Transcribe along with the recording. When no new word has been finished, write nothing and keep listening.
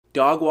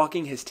Dog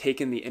walking has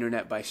taken the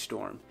internet by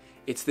storm.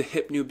 It's the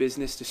hip new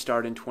business to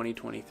start in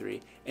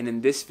 2023, and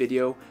in this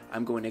video,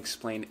 I'm going to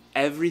explain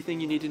everything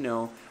you need to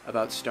know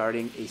about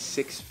starting a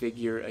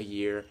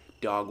 6-figure-a-year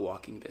dog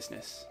walking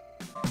business.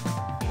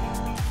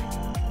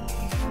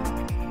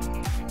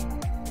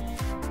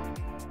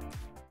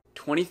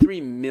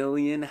 $23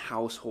 million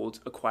households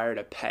acquired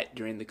a pet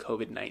during the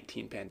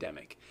COVID-19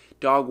 pandemic.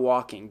 Dog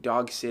walking,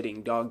 dog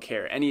sitting, dog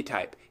care, any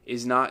type,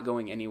 is not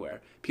going anywhere.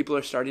 People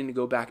are starting to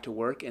go back to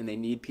work and they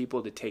need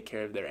people to take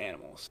care of their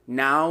animals.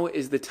 Now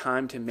is the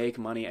time to make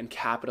money and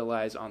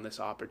capitalize on this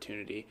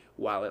opportunity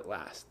while it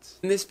lasts.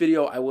 In this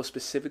video, I will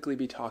specifically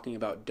be talking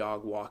about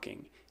dog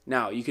walking.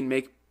 Now, you can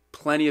make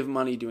plenty of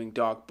money doing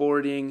dog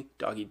boarding,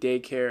 doggy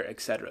daycare,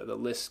 etc. The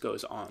list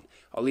goes on.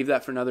 I'll leave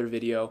that for another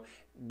video.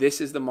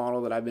 This is the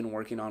model that I've been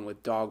working on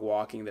with dog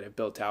walking that I've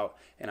built out,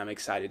 and I'm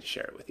excited to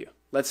share it with you.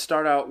 Let's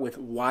start out with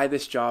why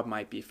this job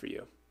might be for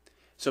you.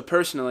 So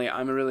personally,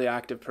 I'm a really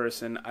active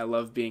person. I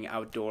love being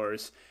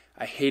outdoors.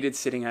 I hated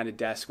sitting at a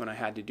desk when I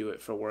had to do it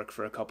for work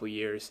for a couple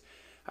years.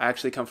 I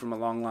actually come from a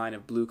long line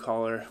of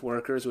blue-collar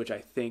workers, which I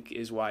think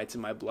is why it's in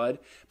my blood.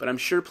 But I'm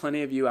sure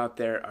plenty of you out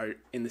there are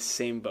in the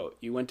same boat.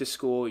 You went to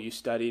school, you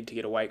studied to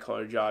get a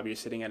white-collar job, you're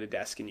sitting at a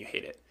desk and you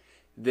hate it.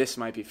 This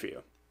might be for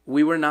you.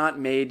 We were not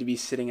made to be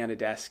sitting at a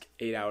desk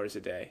 8 hours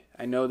a day.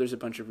 I know there's a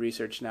bunch of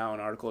research now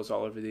and articles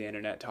all over the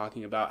internet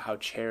talking about how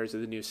chairs are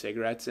the new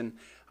cigarettes, and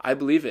I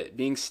believe it.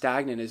 Being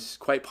stagnant is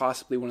quite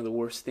possibly one of the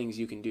worst things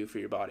you can do for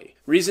your body.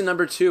 Reason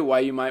number 2 why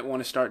you might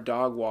want to start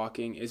dog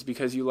walking is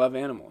because you love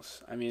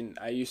animals. I mean,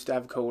 I used to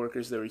have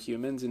coworkers that were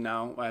humans, and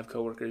now I have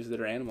coworkers that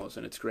are animals,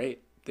 and it's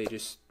great.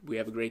 We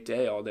have a great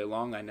day all day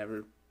long. I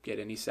never get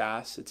any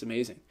sass. It's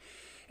amazing.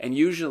 And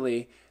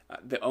usually,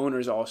 the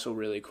owner's also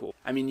really cool.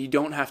 I mean, you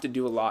don't have to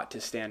do a lot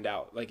to stand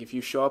out. Like if you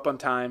show up on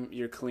time,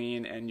 you're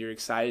clean, and you're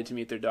excited to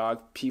meet their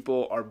dog,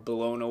 people are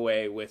blown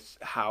away with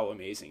how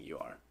amazing you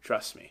are.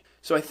 Trust me.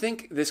 So I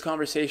think this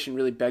conversation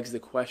really begs the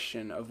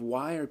question of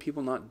why are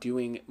people not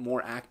doing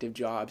more active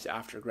jobs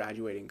after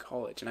graduating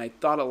college? And I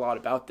thought a lot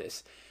about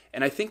this.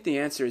 And I think the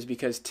answer is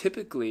because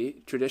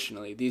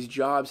traditionally, these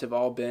jobs have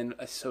all been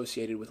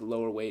associated with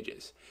lower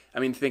wages. I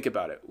mean, think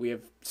about it. We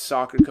have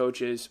soccer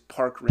coaches,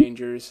 park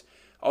rangers.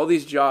 All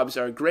these jobs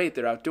are great,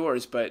 they're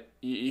outdoors, but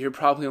you're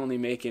probably only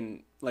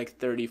making like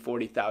 $30,000,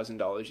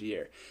 $40,000 a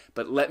year.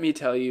 But let me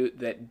tell you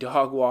that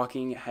dog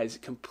walking has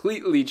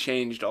completely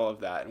changed all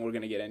of that, and we're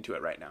going to get into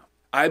it right now.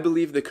 I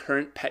believe the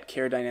current pet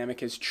care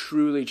dynamic has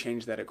truly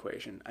changed that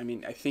equation. I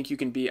mean, I think you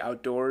can be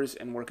outdoors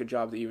and work a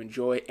job that you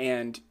enjoy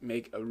and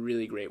make a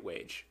really great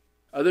wage.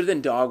 Other than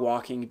dog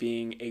walking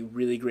being a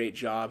really great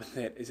job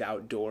that is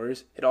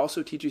outdoors, it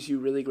also teaches you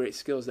really great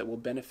skills that will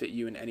benefit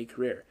you in any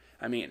career.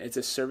 I mean, it's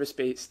a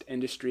service-based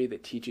industry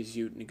that teaches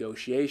you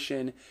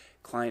negotiation,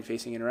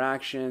 client-facing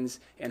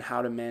interactions, and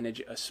how to manage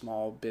a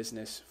small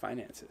business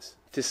finances.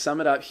 To sum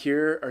it up,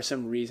 here are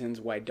some reasons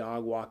why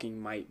dog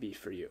walking might be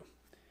for you.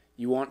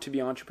 You want to be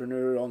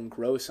entrepreneurial and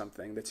grow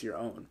something that's your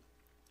own.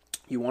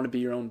 You want to be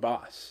your own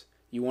boss.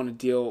 You want to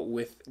deal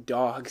with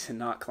dogs and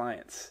not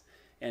clients.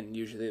 And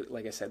usually,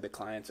 like I said, the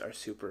clients are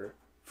super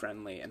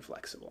friendly and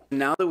flexible.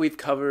 Now that we've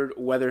covered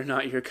whether or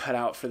not you're cut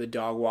out for the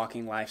dog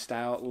walking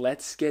lifestyle,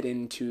 let's get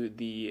into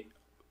the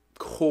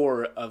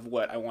core of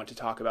what I want to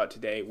talk about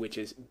today, which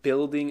is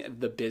building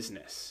the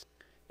business.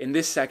 In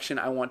this section,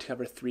 I want to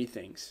cover 3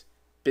 things: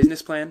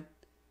 business plan,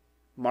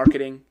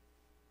 marketing,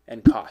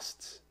 and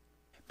costs.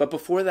 But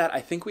before that,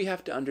 I think we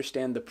have to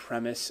understand the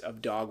premise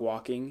of dog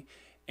walking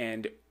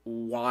and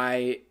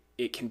why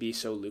it can be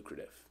so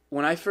lucrative.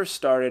 When I first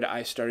started,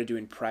 I started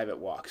doing private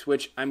walks,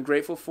 which I'm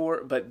grateful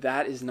for, but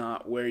that is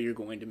not where you're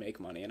going to make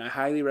money. And I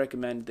highly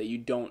recommend that you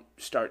don't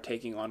start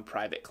taking on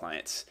private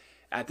clients.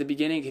 At the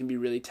beginning, it can be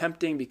really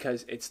tempting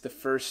because it's the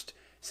first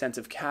sense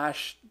of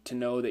cash to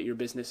know that your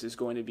business is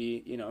going to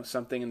be,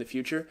 something in the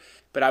future.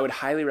 But I would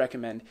highly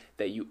recommend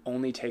that you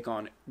only take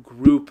on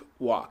group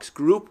walks.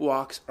 Group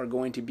walks are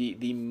going to be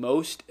the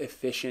most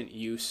efficient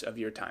use of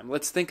your time.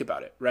 Let's think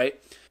about it,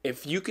 right?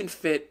 If you can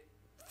fit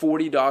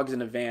 40 dogs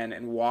in a van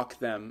and walk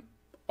them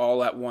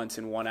all at once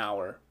in 1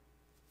 hour,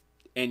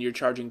 and you're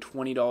charging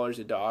 $20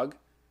 a dog,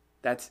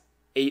 that's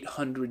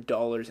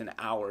 $800 an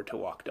hour to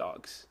walk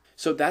dogs.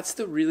 So that's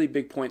the really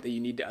big point that you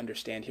need to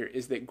understand here,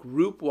 is that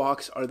group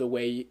walks are the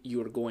way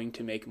you are going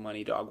to make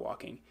money dog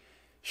walking.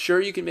 Sure,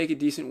 you can make a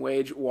decent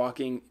wage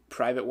walking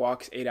private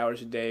walks 8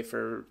 hours a day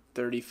for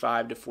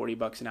 $35 to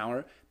 $40 an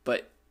hour,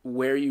 but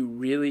where you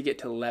really get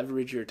to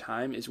leverage your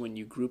time is when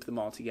you group them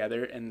all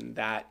together, and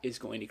that is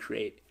going to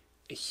create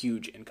a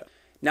huge income.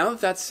 Now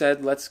that that's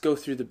said, let's go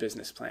through the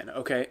business plan.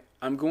 Okay,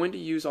 I'm going to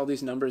use all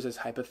these numbers as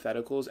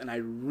hypotheticals, and I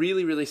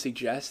really, really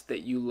suggest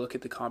that you look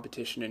at the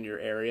competition in your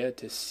area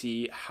to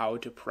see how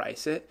to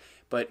price it.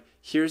 But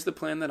here's the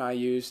plan that I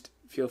used.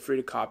 Feel free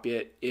to copy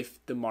it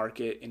if the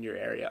market in your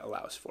area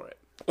allows for it.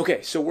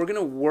 Okay, so we're going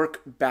to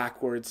work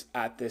backwards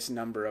at this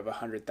number of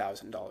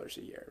 $100,000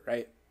 a year,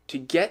 right? To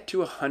get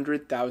to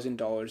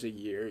 $100,000 a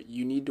year,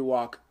 you need to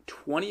walk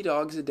 20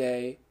 dogs a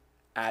day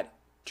at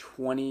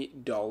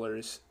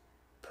 $20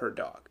 per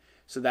dog.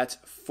 So that's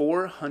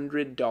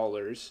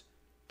 $400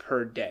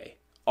 per day.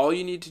 All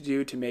you need to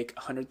do to make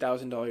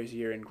 $100,000 a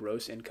year in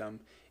gross income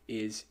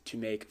is to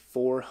make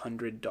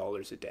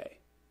 $400 a day.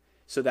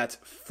 So that's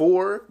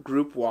 4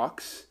 group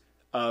walks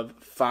of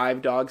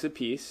 5 dogs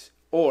apiece,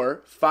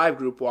 or 5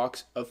 group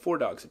walks of 4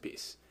 dogs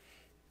apiece.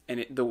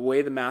 And the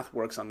way the math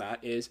works on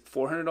that is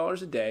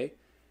 $400 a day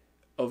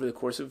over the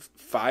course of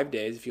 5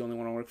 days. If you only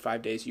want to work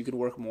 5 days, you can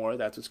work more.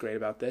 That's what's great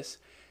about this.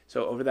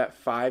 So over that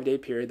 5-day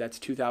period, that's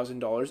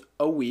 $2,000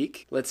 a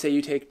week. Let's say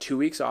you take 2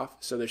 weeks off.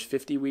 So there's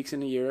 50 weeks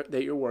in a year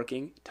that you're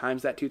working.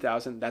 Times that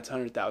 $2,000, that's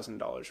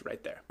 $100,000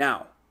 right there.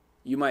 Now,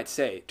 you might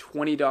say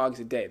 20 dogs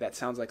a day. That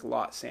sounds like a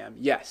lot, Sam.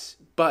 Yes,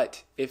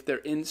 but if they're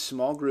in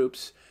small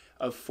groups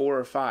of 4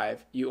 or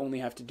 5, you only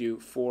have to do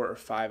 4 or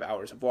 5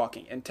 hours of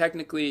walking. And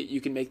technically,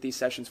 you can make these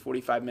sessions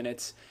 45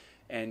 minutes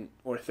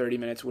or 30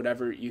 minutes,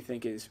 whatever you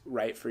think is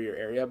right for your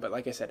area. But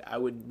like I said, I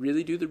would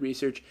really do the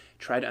research,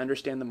 try to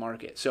understand the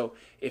market. So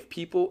if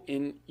people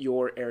in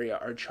your area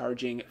are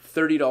charging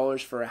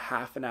 $30 for a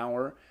half an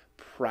hour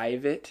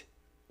private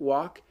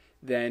walk,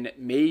 then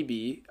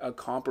maybe a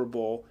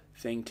comparable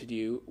thing to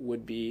do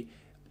would be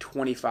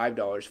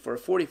 $25 for a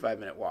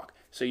 45-minute walk.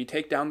 So you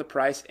take down the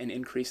price and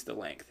increase the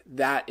length.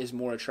 That is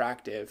more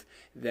attractive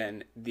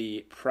than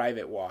the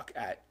private walk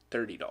at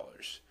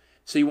 $30.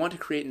 So you want to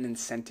create an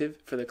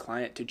incentive for the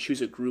client to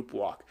choose a group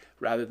walk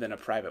rather than a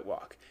private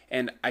walk.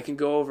 And I can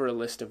go over a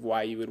list of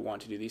why you would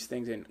want to do these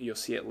things, and you'll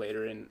see it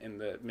later in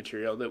the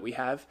material that we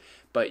have.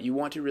 But you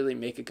want to really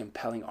make a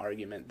compelling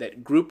argument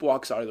that group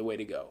walks are the way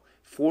to go.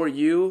 For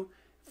you,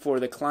 for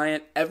the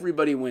client,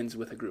 everybody wins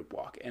with a group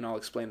walk, and I'll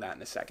explain that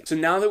in a second. So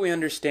now that we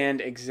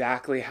understand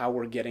exactly how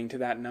we're getting to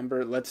that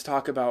number, let's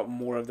talk about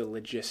more of the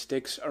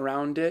logistics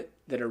around it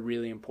that are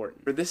really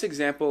important. For this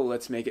example,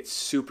 let's make it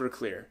super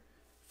clear.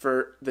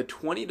 For the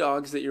 20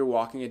 dogs that you're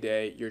walking a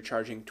day, you're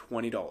charging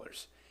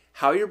 $20.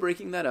 How you're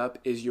breaking that up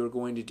is you're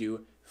going to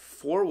do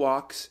 4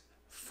 walks,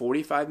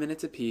 45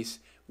 minutes apiece,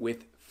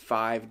 with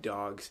 5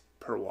 dogs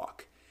per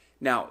walk.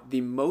 Now,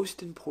 the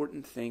most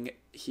important thing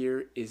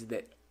here is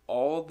that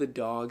all the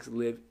dogs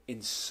live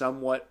in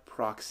somewhat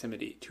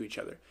proximity to each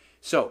other.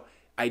 So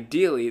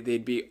ideally,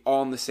 they'd be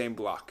all in the same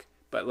block,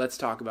 but let's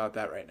talk about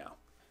that right now.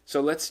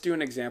 So let's do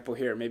an example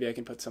here. Maybe I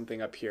can put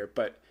something up here,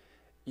 but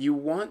you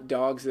want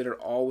dogs that are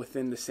all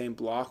within the same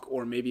block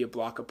or maybe a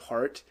block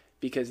apart,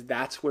 because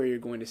that's where you're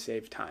going to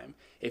save time.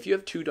 If you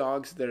have 2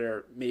 dogs that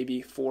are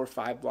maybe 4 or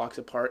 5 blocks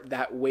apart,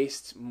 that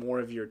wastes more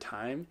of your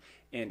time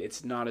and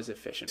it's not as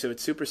efficient. So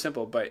it's super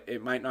simple, but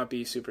it might not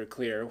be super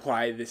clear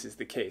why this is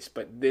the case.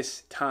 But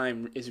this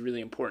time is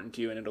really important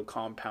to you, and it'll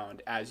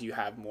compound as you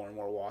have more and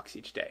more walks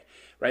each day,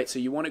 right? So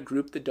you want to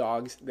group the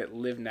dogs that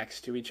live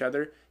next to each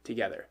other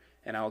together.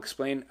 And I'll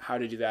explain how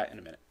to do that in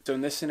a minute. So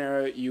in this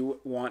scenario, you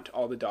want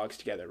all the dogs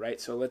together,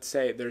 right? So let's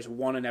say there's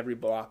 1 in every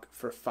block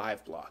for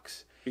 5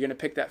 blocks. You're going to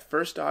pick that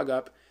first dog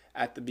up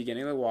at the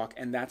beginning of the walk,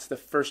 and that's the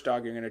first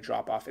dog you're going to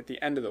drop off at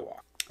the end of the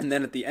walk. And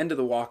then at the end of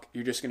the walk,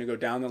 you're just going to go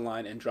down the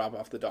line and drop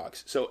off the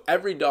dogs. So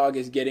every dog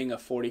is getting a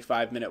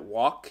 45-minute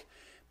walk,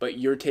 but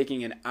you're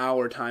taking an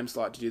hour time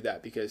slot to do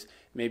that, because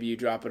maybe you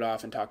drop it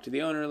off and talk to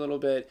the owner a little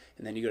bit,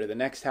 and then you go to the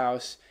next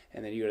house,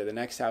 and then you go to the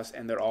next house,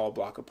 and they're all a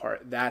block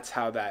apart. That's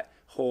how that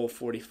whole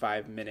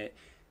 45-minute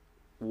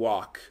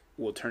walk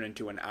will turn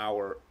into an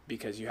hour,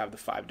 because you have the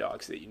 5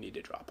 dogs that you need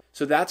to drop.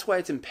 So that's why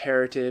it's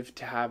imperative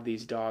to have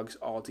these dogs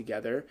all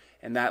together,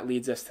 and that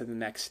leads us to the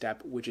next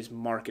step, which is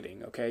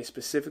marketing, okay?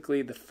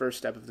 Specifically, the first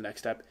step of the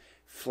next step,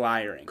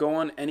 flyering. Go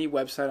on any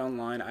website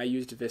online. I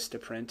used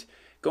Vistaprint.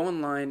 Go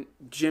online,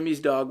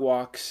 Jimmy's Dog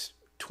Walks,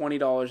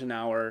 $20 an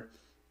hour,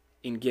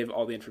 and give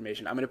all the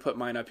information. I'm going to put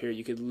mine up here.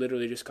 You could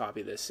literally just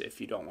copy this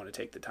if you don't want to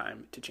take the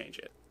time to change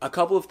it. A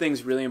couple of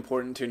things really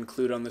important to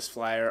include on this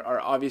flyer are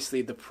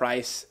obviously the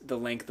price, the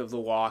length of the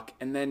walk,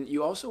 and then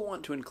you also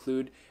want to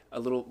include a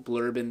little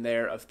blurb in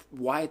there of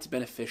why it's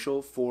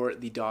beneficial for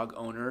the dog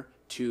owner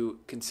to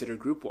consider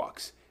group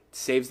walks. It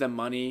saves them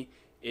money.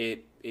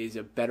 It is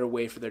a better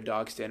way for their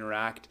dogs to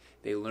interact.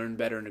 They learn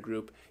better in a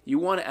group. You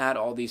want to add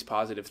all these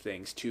positive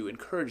things to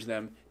encourage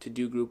them to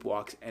do group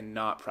walks and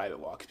not private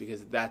walks,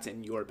 because that's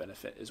in your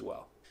benefit as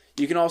well.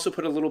 You can also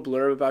put a little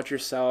blurb about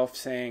yourself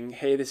saying,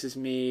 hey, this is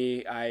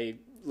me. I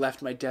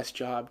left my desk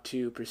job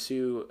to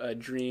pursue a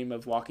dream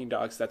of walking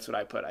dogs. That's what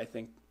I put. I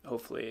think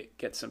hopefully it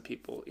gets some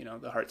people,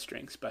 the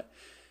heartstrings. But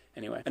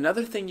anyway,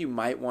 another thing you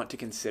might want to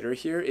consider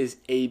here is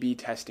A/B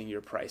testing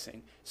your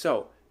pricing.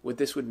 So what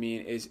this would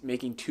mean is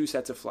making 2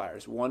 sets of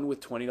flyers, one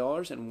with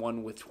 $20 and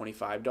one with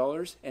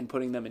 $25, and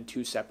putting them in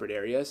 2 separate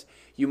areas.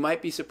 You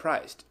might be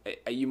surprised.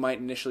 You might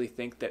initially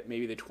think that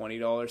maybe the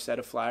 $20 set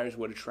of flyers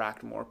would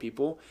attract more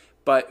people,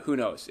 but who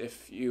knows?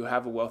 If you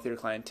have a wealthier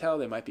clientele,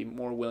 they might be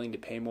more willing to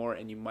pay more,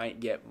 and you might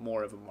get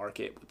more of a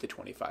market with the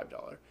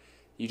 $25.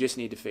 You just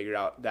need to figure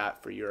out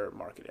that for your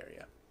market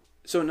area.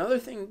 So another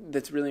thing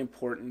that's really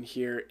important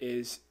here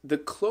is the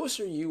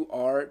closer you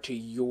are to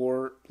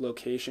your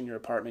location, your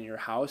apartment, your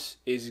house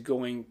is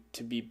going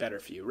to be better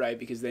for you, right?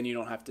 Because then you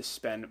don't have to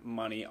spend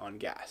money on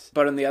gas.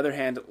 But on the other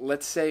hand,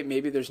 let's say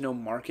maybe there's no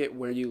market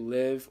where you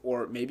live,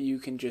 or maybe you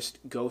can just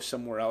go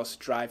somewhere else,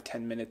 drive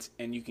 10 minutes,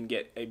 and you can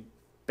get a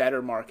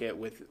better market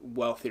with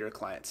wealthier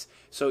clients.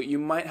 So you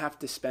might have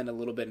to spend a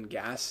little bit in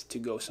gas to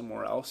go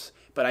somewhere else,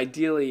 but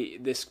ideally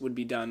this would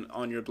be done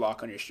on your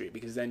block, on your street,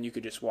 because then you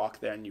could just walk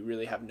there and you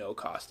really have no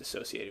cost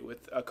associated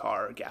with a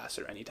car or gas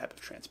or any type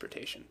of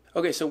transportation.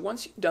 Okay, so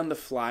once you've done the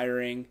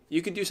flyering,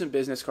 you could do some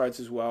business cards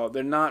as well.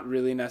 They're not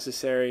really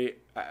necessary.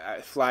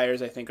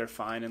 Flyers I think are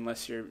fine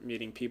unless you're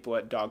meeting people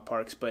at dog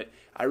parks, but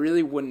I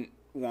really wouldn't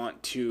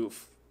want to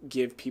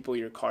give people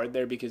your card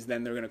there, because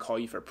then they're going to call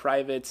you for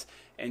privates,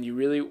 and you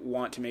really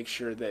want to make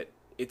sure that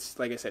it's,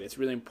 like I said, it's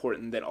really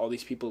important that all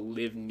these people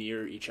live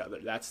near each other.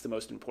 That's the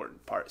most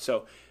important part.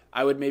 So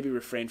I would maybe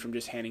refrain from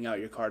just handing out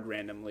your card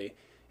randomly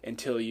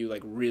until you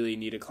like really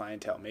need a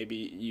clientele. Maybe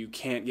you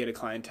can't get a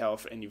clientele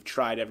and you've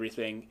tried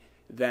everything,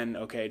 then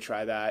okay,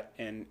 try that,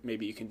 and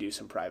maybe you can do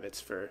some privates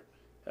for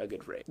a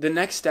good rate. The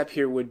next step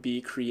here would be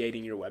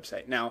creating your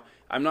website. Now,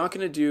 I'm not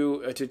going to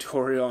do a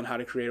tutorial on how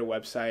to create a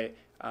website.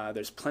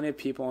 There's plenty of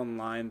people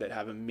online that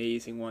have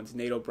amazing ones.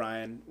 Nate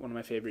O'Brien, one of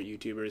my favorite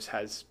YouTubers,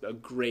 has a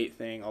great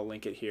thing. I'll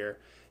link it here.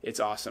 It's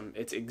awesome.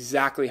 It's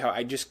exactly how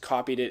I just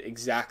copied it,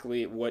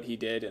 exactly what he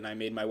did, and I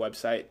made my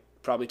website.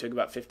 Probably took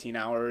about 15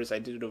 hours. I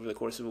did it over the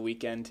course of a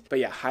weekend. But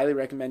yeah, highly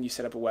recommend you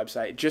set up a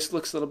website. It just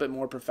looks a little bit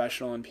more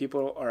professional, and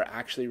people are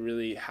actually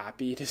really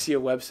happy to see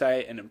a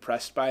website and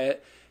impressed by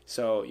it.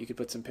 So you could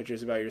put some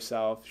pictures about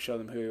yourself, show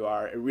them who you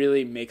are. It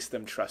really makes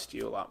them trust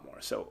you a lot more.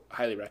 So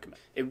highly recommend.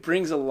 It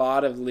brings a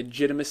lot of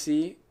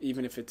legitimacy,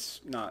 even if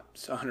it's not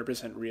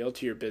 100% real,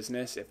 to your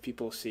business. If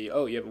people see,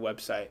 oh, you have a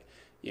website,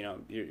 you know,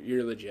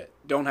 you're legit.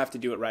 Don't have to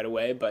do it right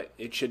away, but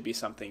it should be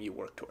something you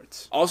work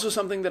towards. Also,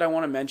 something that I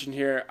want to mention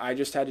here, I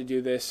just had to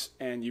do this,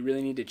 and you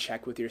really need to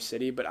check with your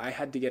city, but I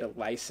had to get a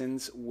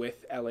license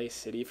with LA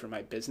City for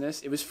my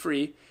business. It was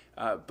free,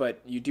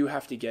 but you do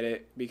have to get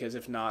it, because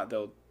if not,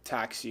 they'll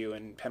tax you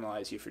and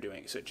penalize you for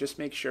doing it. So just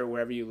make sure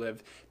wherever you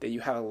live that you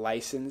have a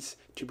license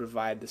to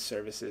provide the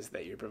services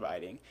that you're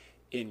providing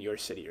in your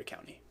city or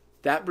county.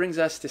 That brings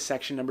us to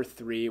section number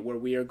 3, where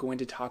we are going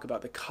to talk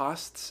about the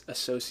costs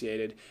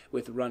associated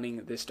with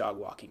running this dog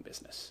walking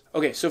business.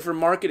 Okay, so for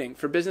marketing,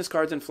 for business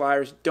cards and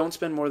flyers, don't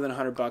spend more than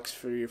 $100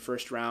 for your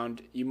first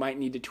round. You might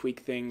need to tweak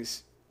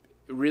things.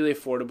 Really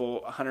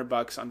affordable,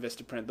 $100 on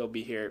Vistaprint. They'll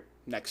be here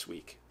next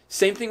week.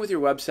 Same thing with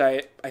your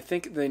website. I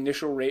think the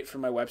initial rate for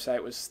my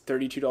website was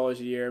 $32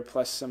 a year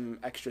plus some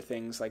extra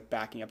things like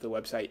backing up the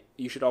website.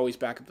 You should always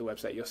back up the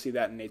website. You'll see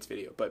that in Nate's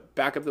video. But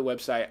back up the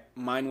website.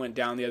 Mine went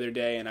down the other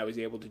day, and I was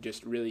able to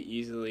just really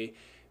easily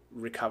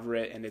recover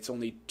it, and it's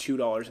only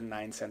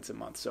 $2.09 a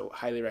month. So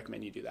highly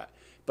recommend you do that.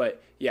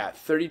 But yeah,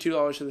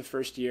 $32 for the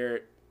first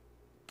year,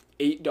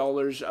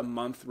 $8 a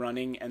month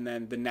running, and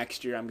then the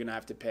next year I'm going to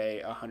have to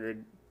pay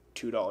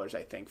 $102,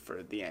 I think,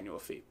 for the annual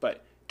fee.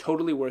 But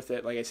totally worth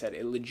it. Like I said,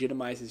 it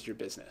legitimizes your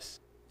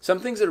business. Some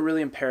things that are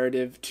really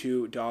imperative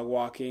to dog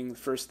walking. The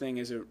first thing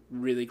is a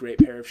really great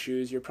pair of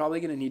shoes. You're probably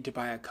going to need to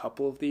buy a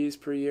couple of these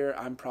per year.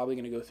 I'm probably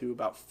going to go through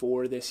about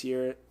 4 this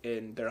year,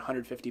 and they're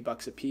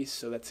 $150 a piece,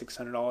 so that's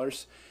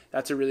 $600.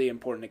 That's a really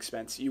important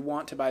expense. You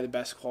want to buy the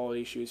best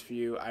quality shoes for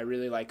you. I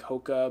really like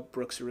Hoka.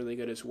 Brooks are really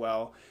good as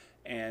well.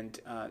 And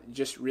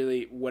just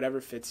really whatever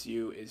fits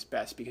you is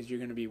best, because you're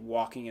going to be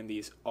walking in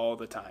these all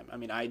the time. I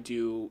mean, I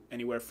do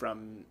anywhere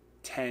from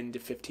 10 to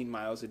 15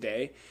 miles a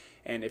day,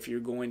 and if you're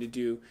going to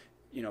do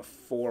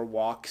 4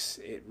 walks,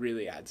 it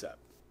really adds up.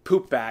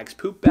 Poop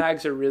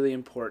bags are really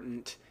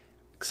important.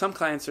 Some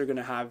clients are going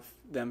to have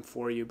them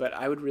for you, but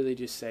I would really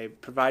just say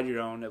provide your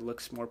own. It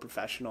looks more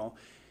professional.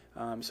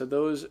 So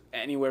those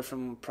anywhere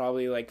from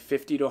probably like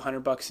 $50 to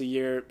 $100 a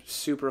year,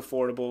 super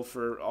affordable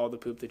for all the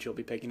poop that you'll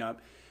be picking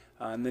up.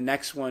 And the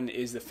next one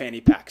is the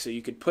fanny pack. So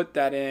you could put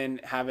that in,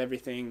 have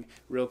everything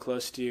real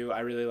close to you.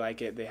 I really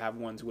like it. They have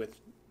ones with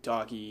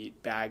doggy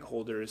bag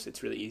holders.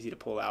 It's really easy to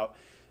pull out.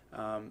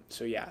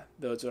 So yeah,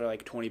 those are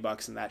like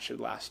 $20, and that should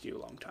last you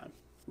a long time.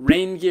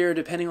 Rain gear,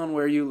 depending on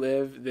where you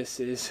live, this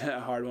is a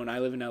hard one. I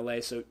live in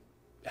LA, so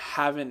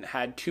haven't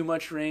had too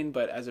much rain,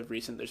 but as of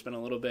recent, there's been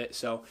a little bit.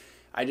 So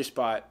I just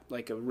bought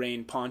like a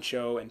rain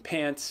poncho and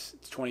pants.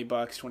 It's $20,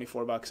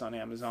 $24 on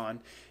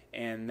Amazon.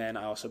 And then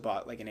I also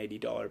bought like an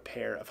 $80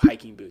 pair of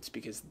hiking boots,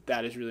 because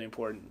that is really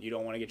important. You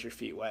don't want to get your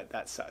feet wet.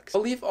 That sucks. I'll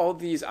leave all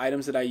these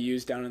items that I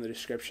use down in the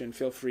description.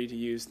 Feel free to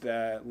use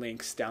the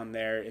links down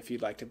there if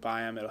you'd like to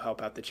buy them. It'll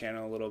help out the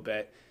channel a little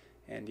bit.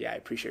 And yeah, I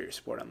appreciate your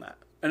support on that.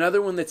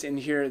 Another one that's in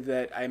here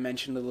that I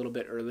mentioned a little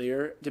bit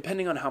earlier,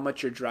 depending on how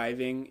much you're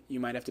driving, you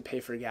might have to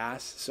pay for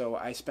gas. So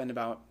I spend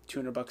about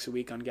 $200 a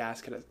week on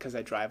gas because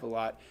I drive a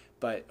lot.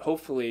 But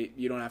hopefully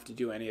you don't have to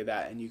do any of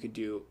that, and you could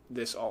do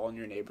this all in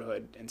your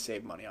neighborhood and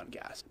save money on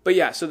gas. But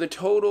yeah, so the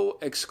total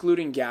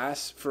excluding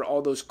gas for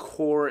all those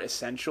core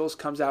essentials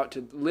comes out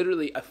to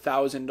literally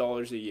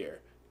 $1,000 a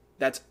year.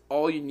 That's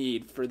all you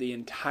need for the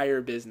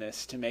entire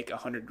business to make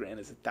 100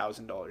 grand is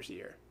 $1,000 a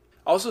year.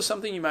 Also,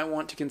 something you might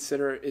want to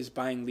consider is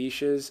buying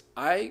leashes.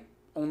 I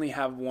only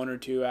have one or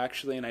two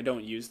actually, and I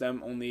don't use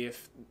them only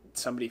if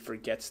somebody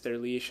forgets their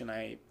leash and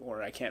I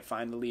can't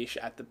find the leash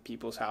at the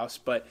people's house.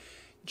 But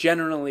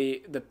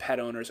generally, the pet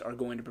owners are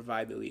going to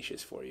provide the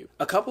leashes for you.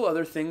 A couple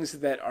other things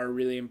that are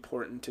really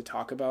important to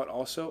talk about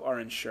also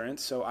are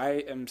insurance. So I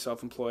am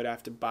self-employed. I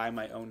have to buy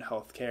my own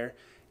health care.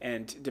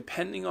 And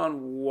depending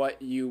on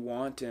what you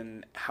want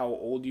and how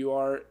old you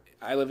are,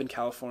 I live in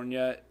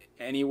California,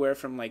 anywhere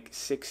from like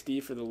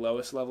 60 for the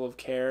lowest level of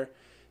care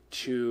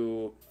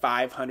to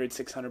 $500,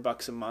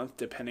 $600 a month,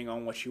 depending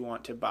on what you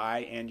want to buy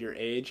and your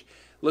age.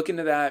 Look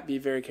into that. Be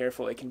very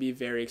careful. It can be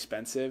very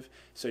expensive,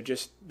 so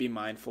just be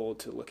mindful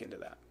to look into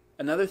that.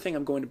 Another thing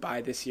I'm going to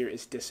buy this year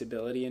is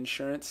disability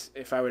insurance.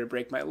 If I were to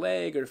break my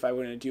leg or if I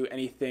were to do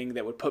anything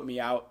that would put me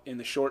out in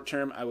the short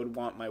term, I would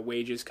want my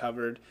wages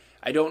covered.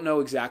 I don't know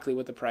exactly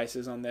what the price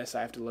is on this.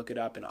 I have to look it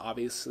up, and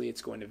obviously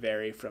it's going to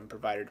vary from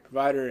provider to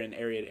provider and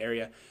area to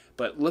area.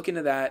 But look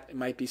into that. It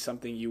might be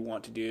something you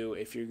want to do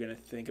if you're going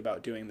to think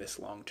about doing this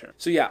long term.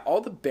 So yeah, all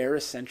the bare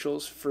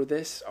essentials for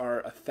this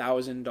are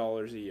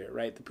 $1,000 a year,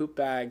 right? The poop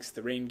bags,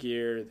 the rain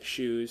gear, the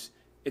shoes.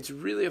 It's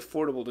really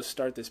affordable to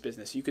start this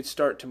business. You could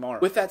start tomorrow.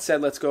 With that said,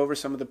 let's go over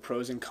some of the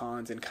pros and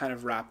cons and kind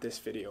of wrap this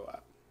video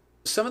up.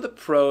 Some of the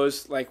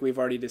pros, like we've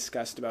already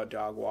discussed about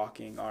dog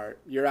walking, are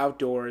you're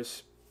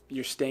outdoors,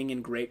 you're staying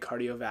in great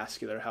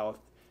cardiovascular health,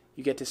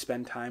 you get to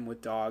spend time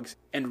with dogs,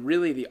 and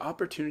really the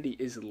opportunity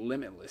is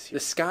limitless. The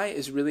sky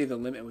is really the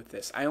limit with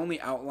this. I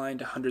only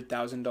outlined a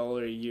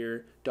 $100,000 a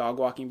year dog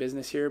walking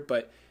business here,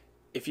 but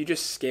if you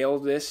just scale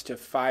this to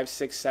 5,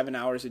 6, 7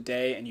 hours a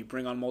day and you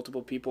bring on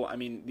multiple people, I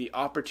mean, the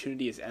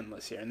opportunity is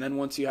endless here. And then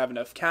once you have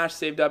enough cash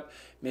saved up,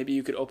 maybe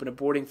you could open a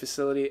boarding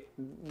facility.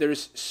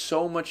 There's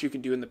so much you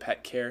can do in the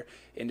pet care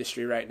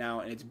industry right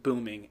now, and it's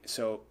booming.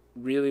 So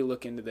really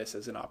look into this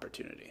as an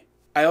opportunity.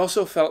 I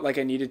also felt like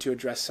I needed to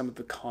address some of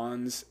the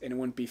cons, and it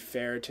wouldn't be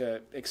fair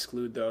to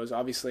exclude those.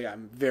 Obviously,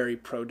 I'm very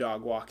pro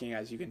dog walking,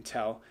 as you can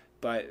tell,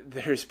 but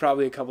there's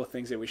probably a couple of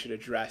things that we should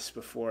address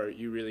before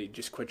you really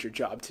just quit your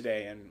job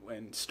today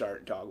and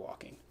start dog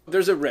walking.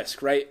 There's a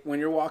risk, right? When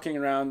you're walking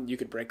around, you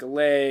could break a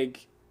leg.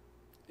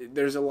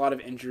 There's a lot of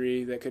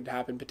injury that could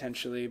happen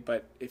potentially,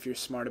 but if you're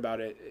smart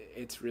about it,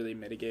 it's really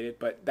mitigated.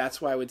 But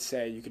that's why I would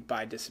say you could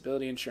buy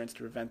disability insurance to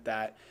prevent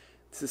that.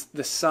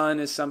 The sun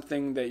is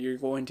something that you're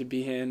going to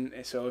be in,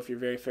 so if you're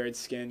very fair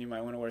skinned, you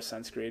might want to wear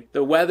sunscreen.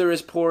 The weather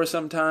is poor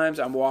sometimes.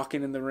 I'm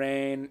walking in the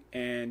rain,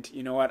 and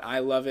you know what? I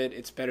love it.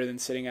 It's better than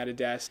sitting at a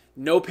desk.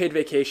 No paid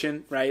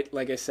vacation, right?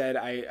 Like I said,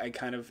 I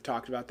kind of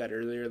talked about that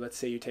earlier. Let's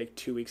say you take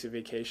 2 weeks of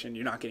vacation.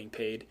 You're not getting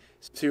paid.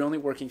 So you're only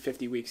working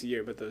 50 weeks a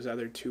year, but those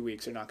other 2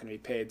 weeks are not going to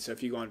be paid. So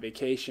if you go on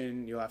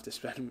vacation, you'll have to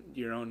spend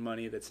your own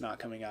money that's not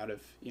coming out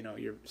of,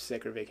 your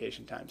sick or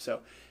vacation time. So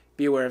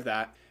be aware of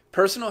that.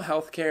 Personal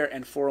health care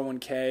and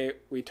 401k,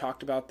 we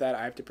talked about that.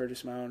 I have to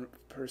purchase my own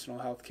personal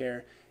health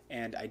care,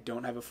 and I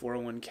don't have a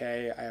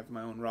 401k. I have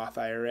my own Roth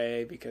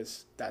IRA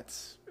because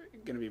that's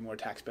going to be more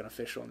tax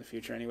beneficial in the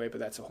future anyway, but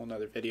that's a whole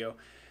nother video.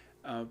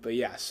 But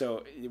yeah,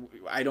 so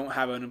I don't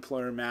have an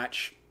employer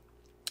match.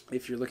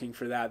 If you're looking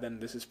for that, then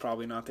this is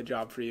probably not the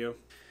job for you.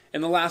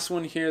 And the last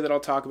one here that I'll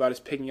talk about is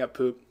picking up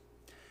poop.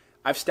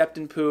 I've stepped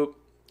in poop.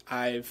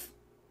 I've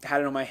had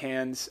it on my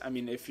hands. I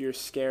mean, if you're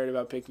scared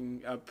about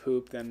picking up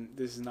poop, then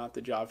this is not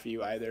the job for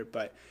you either.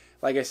 But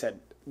like I said,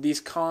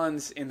 these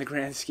cons in the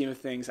grand scheme of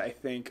things, I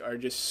think, are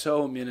just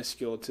so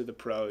minuscule to the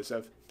pros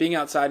of being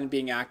outside and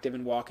being active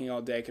and walking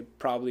all day could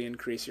probably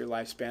increase your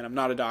lifespan. I'm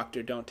not a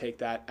doctor. Don't take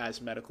that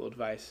as medical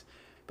advice.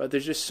 But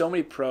there's just so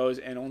many pros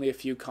and only a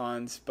few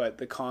cons, but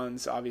the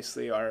cons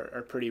obviously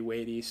are pretty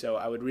weighty. So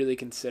I would really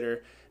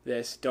consider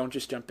this. Don't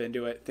just jump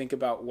into it. Think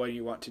about what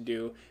you want to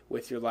do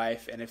with your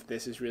life, and if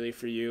this is really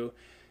for you.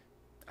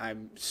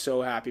 I'm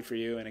so happy for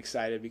you and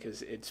excited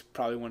because it's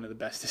probably one of the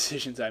best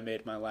decisions I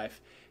made in my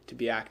life to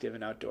be active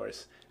and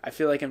outdoors. I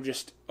feel like I'm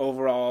just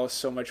overall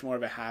so much more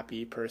of a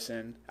happy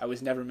person. I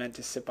was never meant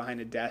to sit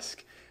behind a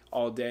desk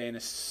all day in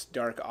a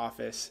dark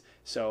office.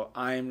 So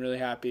I'm really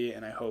happy,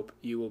 and I hope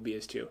you will be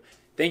as too.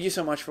 Thank you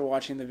so much for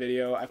watching the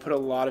video. I put a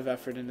lot of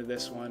effort into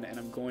this one, and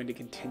I'm going to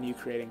continue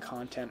creating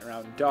content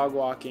around dog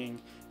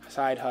walking,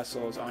 side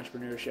hustles,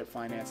 entrepreneurship,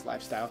 finance,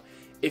 lifestyle.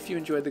 If you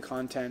enjoyed the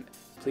content,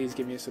 please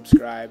give me a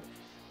subscribe.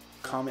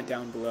 Comment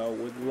down below.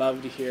 Would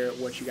love to hear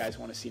what you guys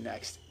want to see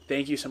next.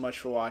 Thank you so much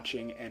for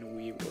watching, and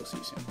we will see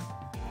you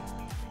soon.